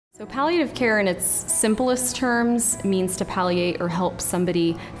So palliative care in its simplest terms means to palliate or help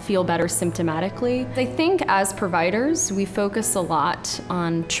somebody feel better symptomatically. I think as providers, we focus a lot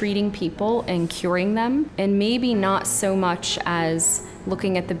on treating people and curing them, and maybe not so much as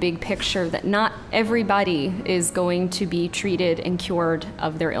looking at the big picture that not everybody is going to be treated and cured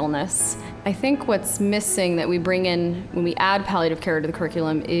of their illness. I think what's missing that we bring in when we add palliative care to the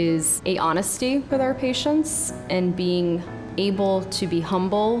curriculum is a honesty with our patients and being able to be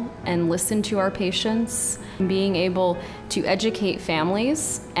humble and listen to our patients, and being able to educate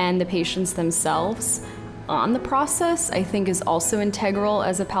families and the patients themselves on the process, I think is also integral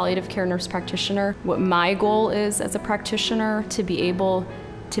as a palliative care nurse practitioner. What my goal is as a practitioner, to be able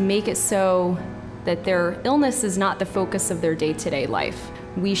to make it so that their illness is not the focus of their day-to-day life.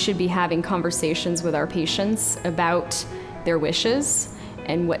 We should be having conversations with our patients about their wishes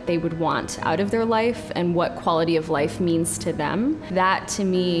and what they would want out of their life and what quality of life means to them. That, to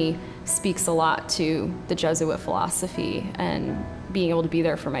me, speaks a lot to the Jesuit philosophy and being able to be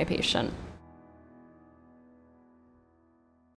there for my patient.